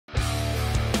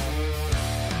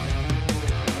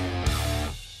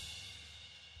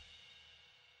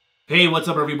Hey, what's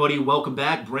up everybody? Welcome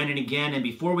back. Brandon again. And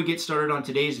before we get started on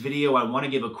today's video, I want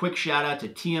to give a quick shout out to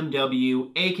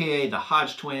TMW, aka the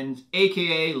Hodge twins,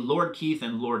 aka Lord Keith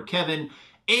and Lord Kevin,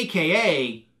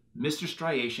 aka Mr.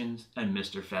 Striations and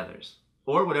Mr. Feathers,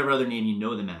 or whatever other name you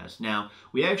know them as. Now,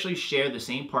 we actually share the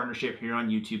same partnership here on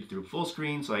YouTube through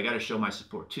Fullscreen, so I got to show my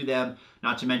support to them.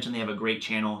 Not to mention they have a great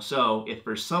channel, so if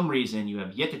for some reason you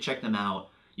have yet to check them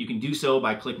out, you can do so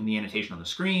by clicking the annotation on the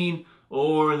screen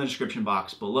or in the description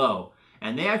box below.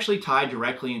 And they actually tie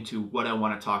directly into what I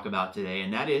want to talk about today,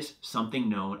 and that is something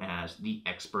known as the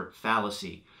expert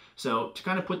fallacy. So to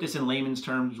kind of put this in layman's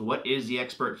terms, what is the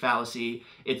expert fallacy?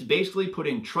 It's basically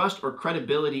putting trust or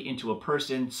credibility into a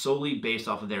person solely based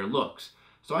off of their looks.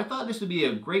 So I thought this would be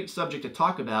a great subject to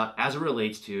talk about as it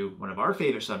relates to one of our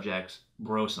favorite subjects,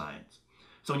 bro science.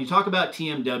 So when you talk about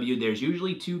TMW, there's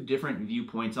usually two different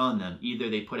viewpoints on them. Either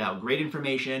they put out great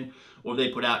information or they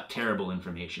put out terrible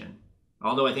information.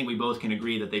 Although I think we both can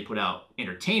agree that they put out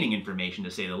entertaining information,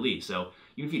 to say the least. So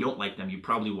even if you don't like them, you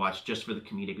probably watch just for the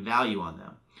comedic value on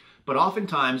them. But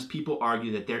oftentimes people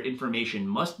argue that their information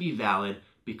must be valid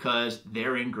because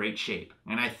they're in great shape.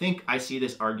 And I think I see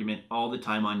this argument all the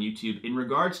time on YouTube in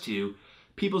regards to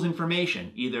people's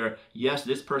information. Either, yes,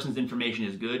 this person's information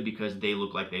is good because they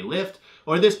look like they lift,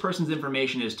 or this person's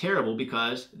information is terrible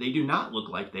because they do not look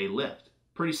like they lift.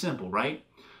 Pretty simple, right?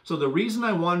 So the reason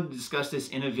I wanted to discuss this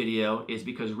in a video is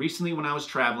because recently when I was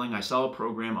traveling, I saw a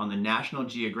program on the National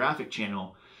Geographic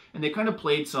channel, and they kind of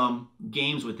played some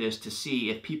games with this to see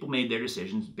if people made their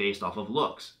decisions based off of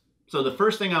looks. So the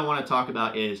first thing I want to talk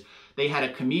about is they had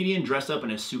a comedian dressed up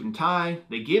in a suit and tie,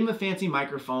 they gave him a fancy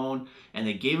microphone, and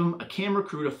they gave him a camera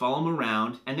crew to follow him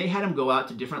around, and they had him go out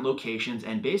to different locations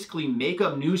and basically make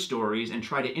up news stories and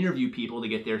try to interview people to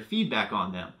get their feedback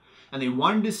on them. And they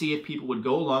wanted to see if people would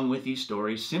go along with these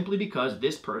stories simply because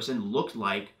this person looked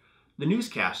like the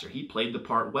newscaster. He played the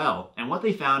part well. And what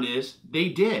they found is they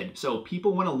did. So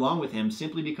people went along with him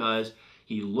simply because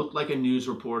he looked like a news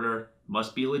reporter.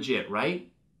 Must be legit, right?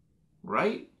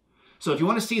 Right? So if you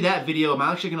want to see that video, I'm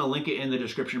actually going to link it in the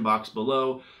description box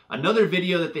below. Another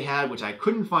video that they had, which I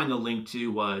couldn't find the link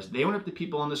to, was they went up to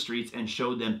people on the streets and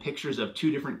showed them pictures of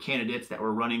two different candidates that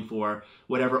were running for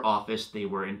whatever office they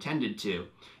were intended to.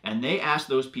 And they asked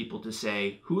those people to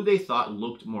say who they thought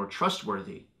looked more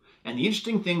trustworthy. And the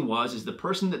interesting thing is the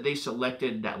person that they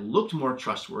selected that looked more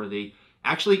trustworthy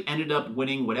actually ended up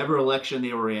winning whatever election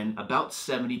they were in about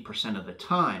 70% of the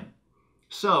time.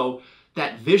 So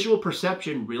that visual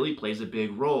perception really plays a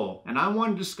big role, and I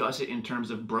want to discuss it in terms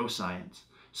of bro science.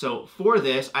 So for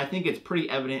this, I think it's pretty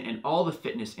evident in all the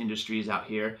fitness industries out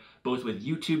here, both with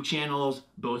YouTube channels,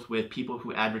 both with people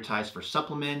who advertise for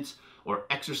supplements or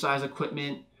exercise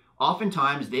equipment.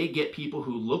 Oftentimes they get people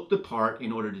who look the part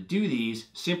in order to do these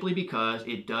simply because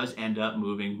it does end up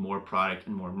moving more product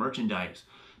and more merchandise.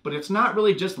 But it's not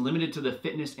really just limited to the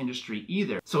fitness industry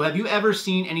either. So have you ever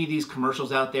seen any of these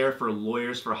commercials out there for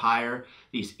lawyers for hire?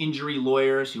 These injury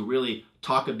lawyers who really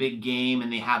talk a big game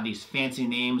and they have these fancy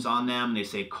names on them. They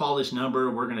say, call this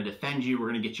number, we're gonna defend you, we're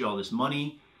gonna get you all this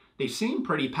money. They seem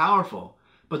pretty powerful.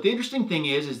 But the interesting thing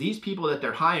is these people that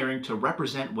they're hiring to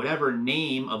represent whatever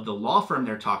name of the law firm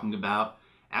they're talking about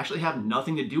actually have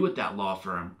nothing to do with that law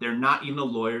firm. They're not even a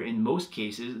lawyer in most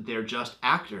cases, they're just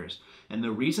actors. And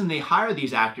the reason they hire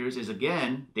these actors is,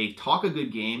 again, they talk a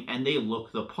good game and they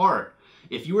look the part.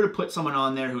 If you were to put someone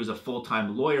on there who's a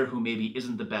full-time lawyer who maybe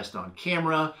isn't the best on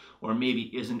camera or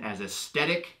maybe isn't as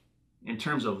aesthetic in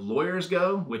terms of lawyers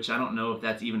go, which I don't know if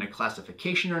that's even a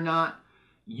classification or not,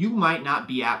 you might not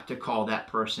be apt to call that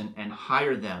person and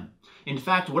hire them. In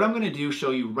fact, what I'm going to do show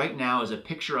you right now is a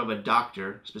picture of a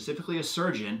doctor, specifically a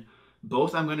surgeon.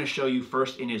 Both I'm going to show you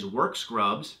first in his work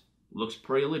scrubs, looks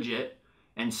pretty legit.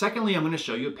 And secondly, I'm going to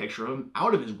show you a picture of him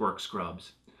out of his work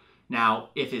scrubs. Now,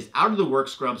 if his out of the work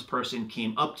scrubs person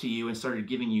came up to you and started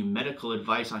giving you medical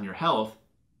advice on your health,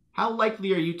 how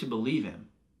likely are you to believe him?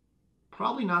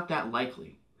 Probably not that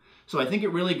likely. So I think it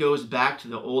really goes back to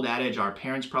the old adage our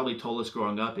parents probably told us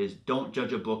growing up is don't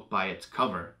judge a book by its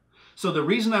cover. So the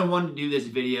reason I wanted to do this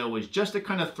video was just to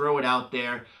kind of throw it out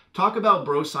there, talk about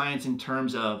bro science in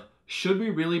terms of should we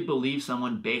really believe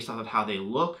someone based off of how they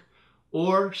look,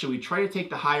 or should we try to take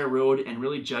the higher road and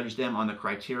really judge them on the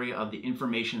criteria of the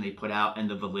information they put out and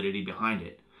the validity behind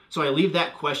it? So I leave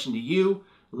that question to you.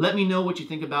 Let me know what you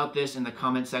think about this in the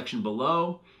comment section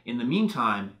below. In the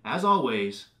meantime, as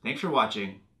always, thanks for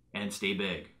watching and stay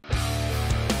big.